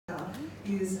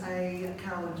is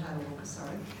Carolyn Taylor Walker,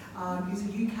 is a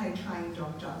UK trained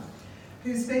doctor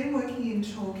who's been working in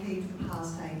Torquay for the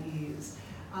past 8 years.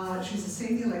 She's a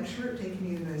senior lecturer at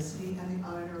Deakin University and the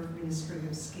owner of Ministry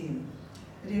of Skin.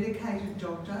 A dedicated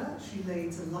doctor, she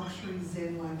leads a luxury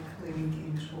Zen-like clinic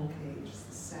in Torquay, just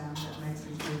the sound that makes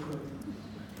me feel good.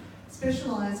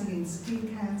 Specialising in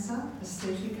skin cancer,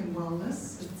 aesthetics and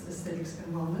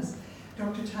wellness,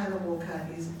 Dr. Taylor Walker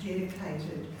is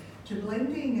dedicated to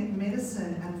blending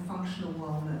medicine and functional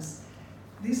wellness.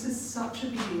 This is such a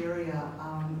big area.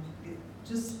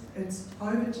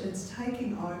 It's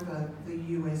taking over the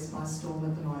US by storm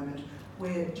at the moment,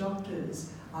 where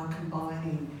doctors are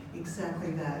combining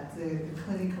exactly that, the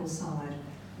clinical side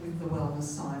with the wellness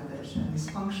side of it. And this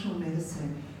functional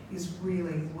medicine is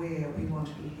really where we want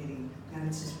to be heading. And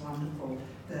it's just wonderful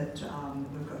that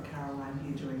we've got Caroline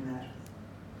here doing that.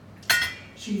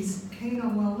 She's keen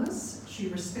on wellness. She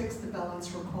respects the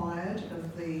balance required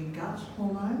of the gut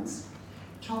hormones,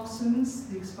 toxins,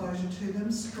 the exposure to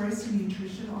them, stress and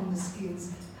nutrition on the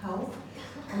skin's health,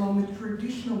 along with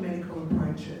traditional medical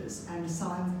approaches and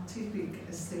scientific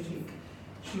aesthetic.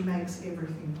 She makes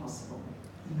everything possible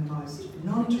in the most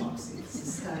non-toxic,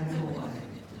 sustainable way.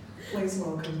 Please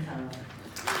welcome Caroline.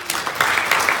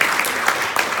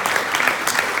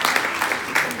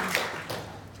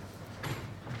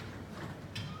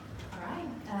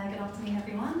 Good afternoon,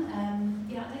 everyone. I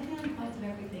don't think I'm quite of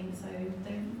everything, so don't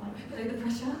below the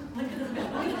pressure.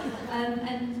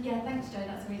 Thanks, Joe.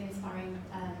 That's a really inspiring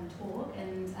talk,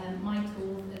 and my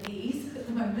tools are these at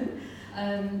the moment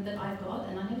that I've got.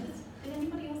 And I noticed, did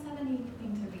anybody else have anything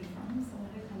to read from? So I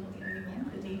hope I'm not the only one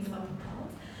that needs some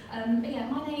parts.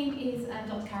 My name is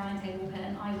Dr. Caroline Taylor Walker,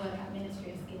 and I work at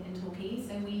Ministry of Skin in Torquay.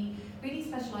 So we really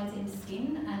specialise in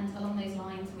skin, and along those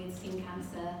lines with skin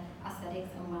cancer,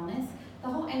 aesthetics, and wellness. The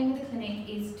whole aim of the clinic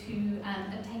is to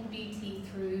obtain beauty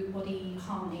through body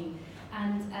harmony.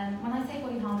 And when I say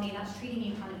body harmony, that's treating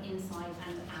you kind of inside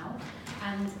and out.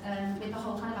 And with the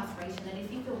whole kind of aspiration that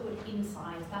if you feel good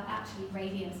inside, that actually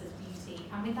radiances beauty.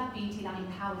 And with that beauty, that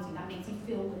empowers you, that makes you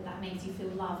feel good, that makes you feel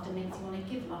loved, and makes you want to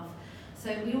give love.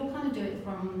 So we all kind of do it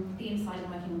from the inside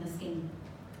and working on the skin.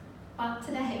 But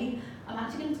today, I'm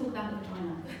actually going to talk about the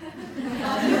vagina.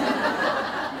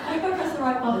 I hope I press the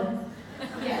right button.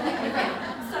 Yeah, okay, great.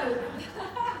 So,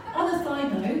 on a side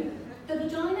note, the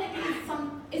vagina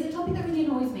is a topic that really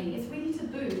annoys me. It's really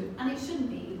taboo, and it shouldn't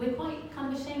be. We're quite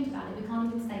kind of ashamed about it. We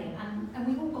can't even say it, and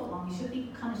we've all got one. We should be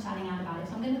kind of shouting out about it.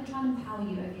 So I'm going to try and empower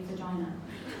you over your vagina.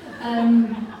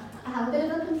 I have a bit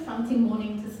of a confronting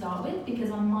warning to start with, because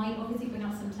I might obviously bring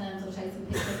up some terms or show some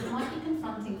pictures. It might be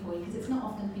confronting for you, because it's not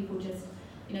often people just,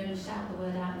 shout the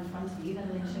word out in front of you, let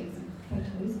alone show you some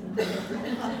photos.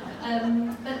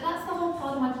 But that's the whole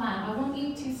part of my plan. I want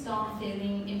you to start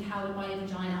feeling empowered by your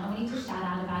vagina. I want you to shout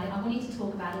out about it. I want you to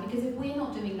talk about it, because if we're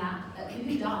not doing that,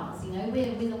 who does?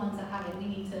 We're the ones that have it. We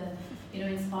need to,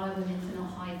 inspire women to not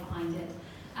hide behind it.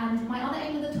 And my other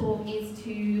aim of the talk is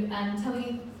to tell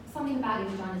you something about your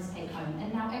vagina to take home.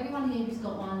 And now everyone here who's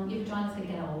got one, your vagina's going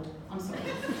to get old. I'm sorry.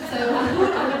 So I'm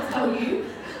going to tell you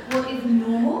what is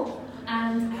normal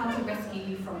and how to rescue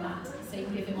you from that, so you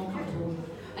can be a bit more comfortable.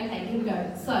 Okay, here we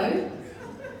go. So,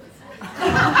 I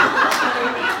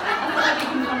thought I'd be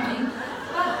confronting.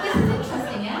 But this is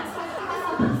interesting, yeah? So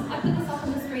I put this up on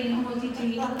the screen, and what you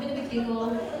have a bit of a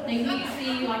giggle. Now you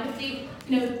see like a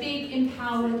big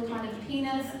empowered kind of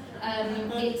penis.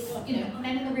 It's,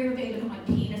 men in the room are being, look at my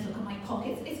penis, look at my cock.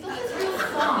 It's got this real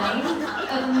sign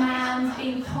of a man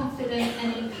being confident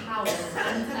and empowered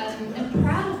and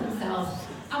proud of themselves.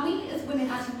 And we as women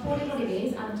actually call it what it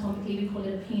is. Anatomically, we call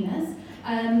it a penis.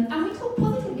 And we talk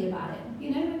positively about it.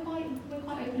 We're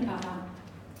quite open about that.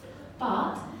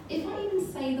 But if I even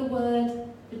say the word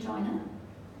vagina,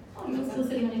 oh, you're still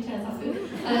sitting on your chairs, that's good.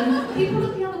 People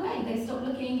look the other way. They stop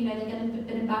looking, they get a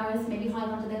bit embarrassed, maybe hide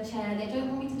under their chair. They don't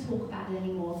want me to talk about it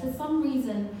anymore. For some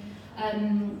reason,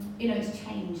 it's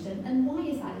changed. And why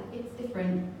is that? It's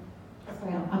different.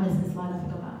 Sorry, I missed the slide. I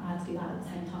forgot about how to do that at the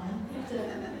same time.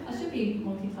 I should be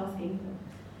multitasking.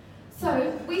 So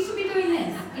we should be doing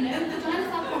this.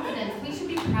 Vagina's our confidence. We should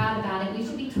be proud about it. We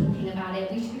should be talking about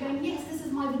it. We should be going, yes, this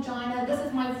is my vagina. This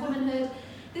is my womanhood.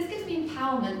 This gives me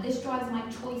empowerment. This drives my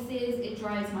choices. It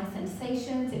drives my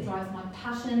sensations. It drives my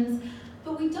passions.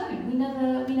 But we don't. We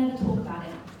never talk about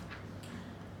it.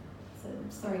 So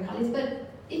sorry, Kylie. But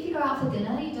if you go out for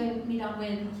dinner, you don't meet up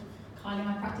with Kylie,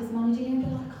 my practice manager, and be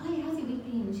like, Kylie, how's your week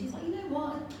been? And she's like, you know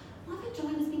what? My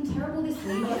vagina's been terrible this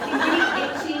week. It's been really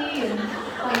itchy and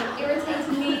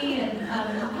irritating me, and I'm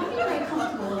not very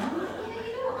comfortable. And I'm like,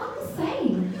 yeah, I'm the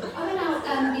same. I went out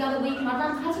the other week, and I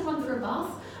had to run for a bus,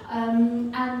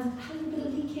 and had a bit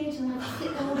and I'd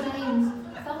sit there all day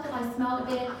and I felt that I smelled a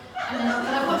bit. And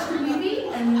then I watched a movie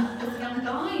and this young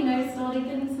guy, started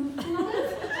getting some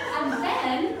flowers. And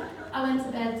then I went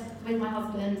to bed with my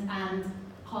husband, and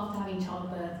after having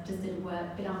childbirth, just didn't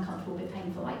work, a bit uncomfortable, a bit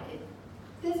painful.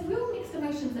 There's real mixed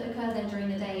emotions that occur there during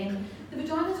the day, and the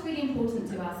vagina is really important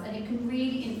to us, and it can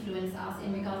really influence us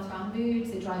in regards to our moods.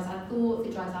 It drives our thoughts,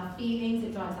 it drives our feelings,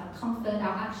 it drives our comfort,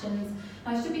 our actions.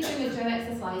 I should be doing a Joe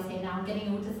exercise here now. I'm getting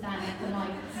you all to stand up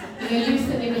and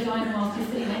loosen your vagina whilst you're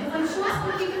sitting there, because I'm sure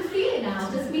some of you can feel it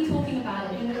now, just me talking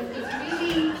about it.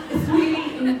 It's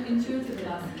really intuitive with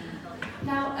us.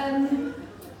 Now,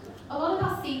 a lot of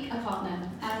us seek a partner,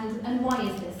 and why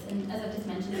is this? And as I've just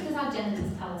mentioned, it's because our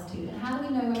genitals tell us to. And how do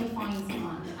we know when we find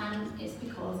someone? And it's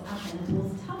because our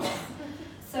genitals tell us.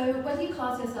 So whether you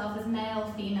class yourself as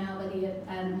male, female, whether you're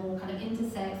more kind of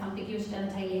intersex, ambiguous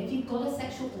genitalia, if you've got a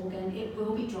sexual organ, it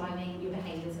will be driving your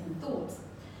behaviours and thoughts.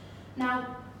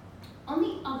 Now, on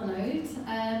the other note,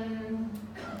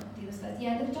 do this first.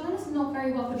 Yeah, the vagina is not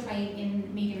very well portrayed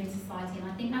in media and society,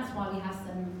 and I think that's why we have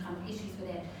some kind of issues with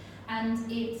it.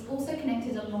 And it's also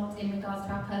connected a lot in regards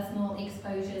to our personal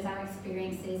exposures, our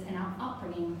experiences, and our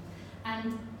upbringing.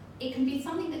 And it can be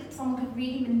something that someone can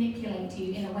really manipulate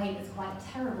you in a way that's quite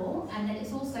terrible, and then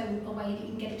it's also a way that you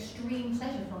can get extreme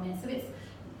pleasure from it. So it's,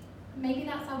 maybe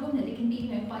that's our woman, it can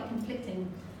be quite conflicting.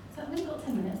 So I've only got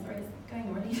 10 minutes, sorry, it's going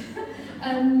already.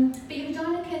 But your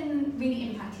vagina can really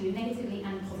impact you negatively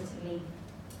and positively.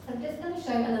 So I'm just going to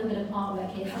show a little bit of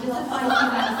artwork here. So just to find you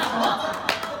that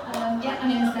spot. Yeah, I'm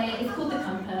going to say it. It's called the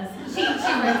compass. She wrote it,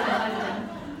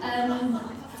 I don't know.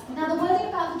 Now the wording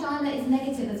about vagina is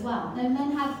negative as well. Now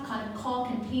men have kind of cock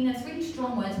and penis, really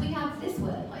strong words. We have this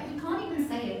word, we can't even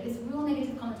say it. There's real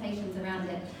negative connotations around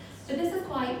it. So this is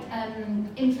quite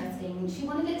interesting. She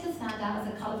wanted it to stand out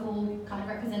as a colourful kind of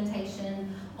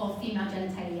representation of female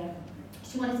genitalia.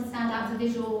 She wanted to stand out as a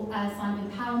visual sign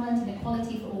of empowerment and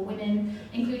equality for all women,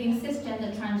 including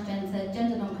cisgender, transgender,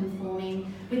 gender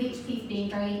non-conforming, with each piece being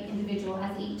very individual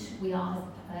as each we are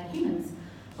as humans.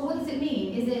 But what does it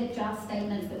mean? Is it just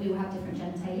statements that we will have different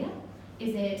genitalia?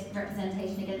 Is it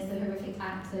representation against the horrific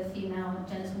acts of female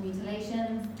genital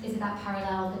mutilation? Is it that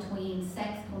parallel between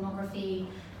sex, pornography,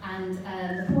 and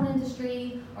the porn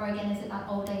industry? Or again, is it that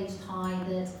old age tie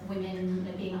that women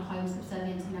being at home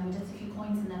subservient to men with just a few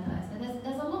coins in their purse? So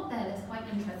there's a lot there that's quite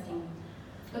interesting.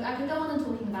 Look, I could go on and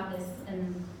talking about this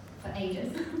for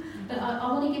ages, but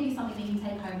I want to give you something that you can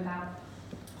take home about.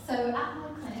 So at my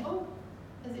clinic,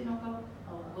 does it not go?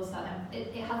 We'll start now.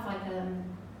 It has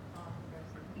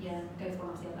yeah, goes one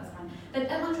up, that's fine. But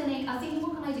at my clinic, I was thinking,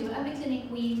 what can I do? At my clinic,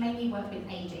 we mainly work with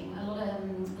aging, a lot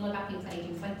of our people's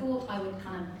aging. So I thought I would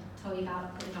kind of tell you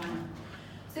about the vagina.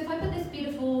 So if I put this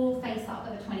beautiful face up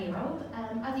of a 20-year-old,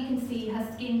 as you can see,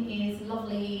 her skin is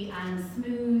lovely and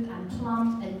smooth and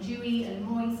plump and dewy and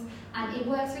moist, and it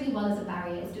works really well as a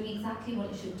barrier. It's doing exactly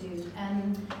what it should do.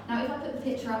 Now, if I put the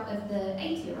picture up of the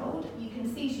 80-year-old, you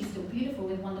can see she's still beautiful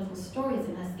with wonderful stories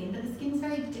in her skin, but the skin's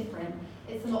very different.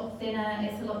 It's a lot thinner,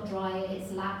 it's a lot drier,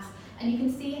 it's lax, and you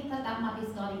can see that that might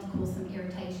be starting to cause some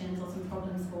irritations or some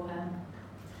problems for her.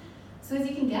 So as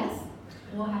you can guess,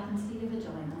 what happens to your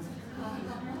vagina?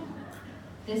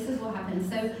 This is what happens.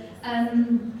 So,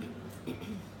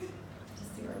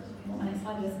 just see what my next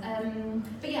slide is.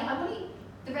 But yeah,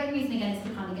 the main reason again is to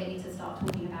kind of get you to start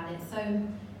talking about it. So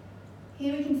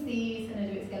here we can see, it's going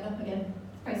to do it together again.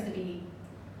 It's supposed to be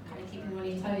kind of keeping you on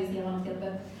your toes, the other one together.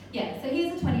 But yeah, so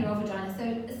here's a 20-year-old vagina. So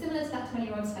similar to that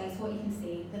 20-year-old's face, what you can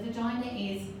see, the vagina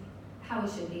is how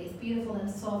it should be. It's beautiful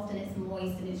and soft, and it's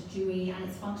moist, and it's dewy, and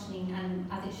it's functioning and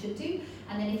as it should do.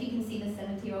 And then if you can see the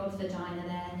 70-year-old's vagina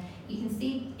there, you can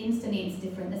see instantly it's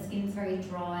different. The skin's very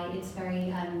dry, it's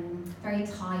very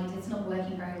tight, it's not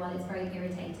working very well, it's very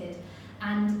irritated.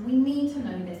 And we need to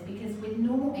know this because with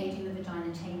normal aging, the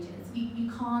vagina changes.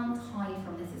 You can't hide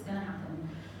from this, it's going to happen.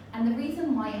 And the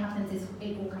reason why it happens is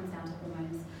it all comes down to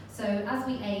hormones. So as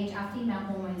we age, our female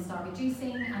hormones start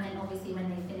reducing, and then obviously when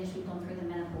they finish, we've gone through the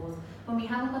menopause. When we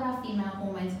haven't got our female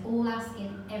hormones, all our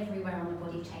skin everywhere on the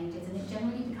body changes, and it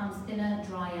generally becomes thinner,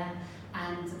 drier,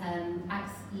 and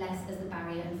acts less as the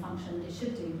barrier and function that it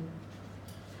should do.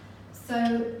 So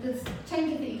the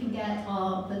changes that you can get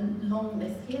are the long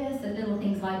list here, so little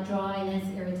things like dryness,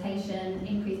 irritation,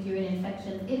 increased urine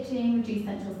infections, itching, reduced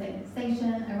central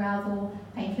sensation, arousal,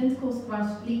 painful intercourse,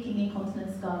 thrush, leaking,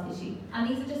 incontinence, scar tissue. And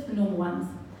these are just the normal ones.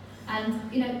 And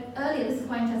earlier, this is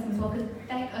quite interesting as well, because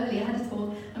Beck earlier had a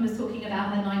talk and was talking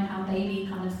about her 9-pound baby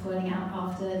kind of squirting out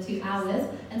after 2 hours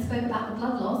and spoke about the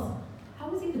blood loss. How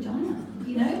was your vagina?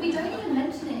 We don't even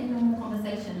mention it in normal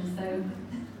conversations, so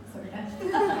sorry guys.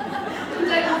 You don't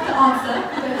have to answer.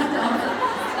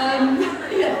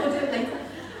 Yeah, we'll do it later.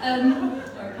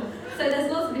 Alright, cool. So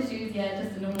there's lots of issues, yeah,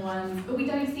 just the normal ones, but we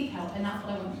don't seek help, and that's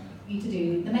what I want you to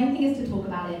do. The main thing is to talk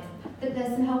about it. But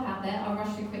there's some help out there. I'll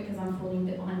rush through quick because I'm falling a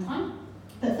bit behind time.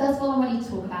 But first of all, I want you to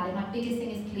talk about it. My biggest thing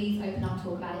is please open up,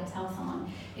 talk about it, tell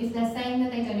someone. If they're saying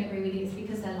that they don't agree with you, it's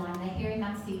because they're lying. They're hearing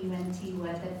that C-U-N-T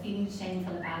word, they're feeling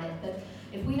shameful about it. But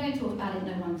if we don't talk about it,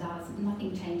 no one does.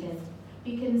 Nothing changes.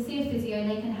 You can see a physio,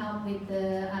 they can help with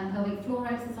the pelvic floor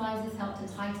exercises, help to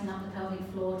tighten up the pelvic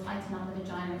floor, tighten up the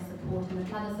vagina support and the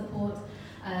bladder support.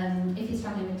 If you're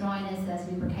struggling with dryness, there's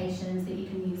lubrications that you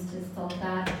can use to solve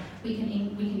that. We can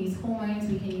use hormones,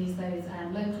 we can use those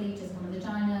locally just on the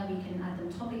vagina, we can add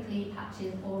them topically,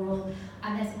 patches, oral,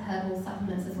 and there's herbal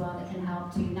supplements as well that can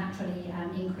help to naturally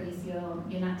increase your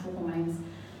natural hormones.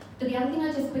 But the other thing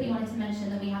I just quickly wanted to mention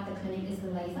that we have at the clinic is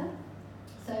the laser.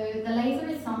 So the laser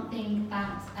is something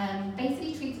that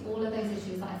basically treats all of those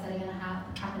issues that I said are going to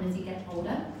happen as you get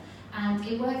older, and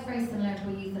it works very similar if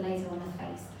we use the laser on the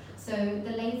face. So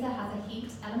the laser has a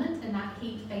heat element, and that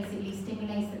heat basically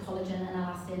stimulates the collagen and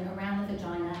elastin around the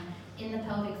vagina, in the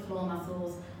pelvic floor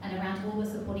muscles, and around all the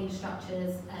supporting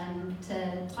structures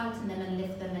to tighten them and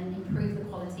lift them and improve the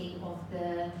quality of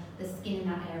the skin in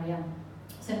that area.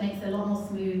 So it makes it a lot more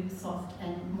smooth, soft,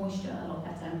 and moisture a lot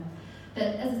better. But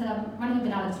as I said, I'm running a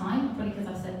bit out of time, probably because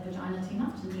I've said vagina too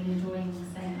much and been enjoying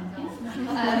staying up here.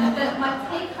 But my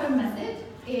take-home message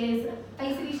is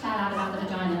basically shout out about the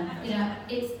vagina. You know,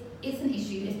 it's an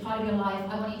issue, it's part of your life.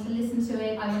 I want you to listen to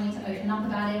it, I want you to open up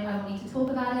about it, I want you to talk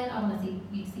about it, I want you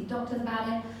to see doctors about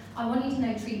it. I want you to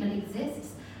know treatment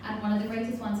exists, and one of the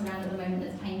greatest ones around at the moment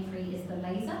that's pain-free is the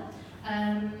laser.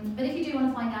 But if you do want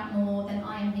to find out more, then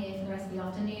I am here for the rest of the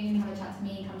afternoon. Have a chat to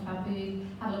me, come to our booth,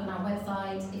 have a look on our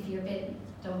website. If you're a bit,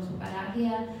 don't want to talk about it out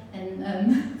here,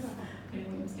 then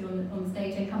still on the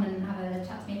stage, and come and have a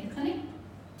chat to me at the clinic.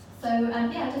 So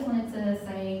yeah, I just wanted to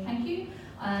say thank you.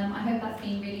 I hope that's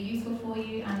been really useful for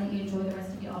you, and that you enjoy the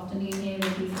rest of your afternoon here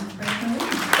with these inspirational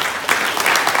women.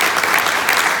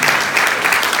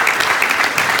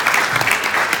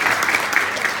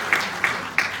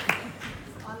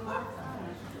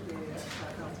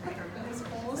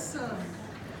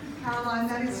 Caroline,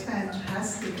 that is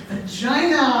fantastic.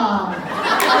 Vagina! Oh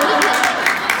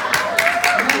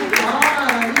God, I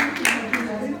didn't do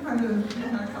that in front of a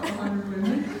couple of hundred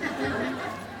women.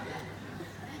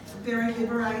 Very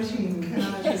liberating, can I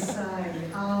just say.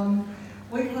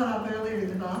 We caught up earlier in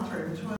the bathroom.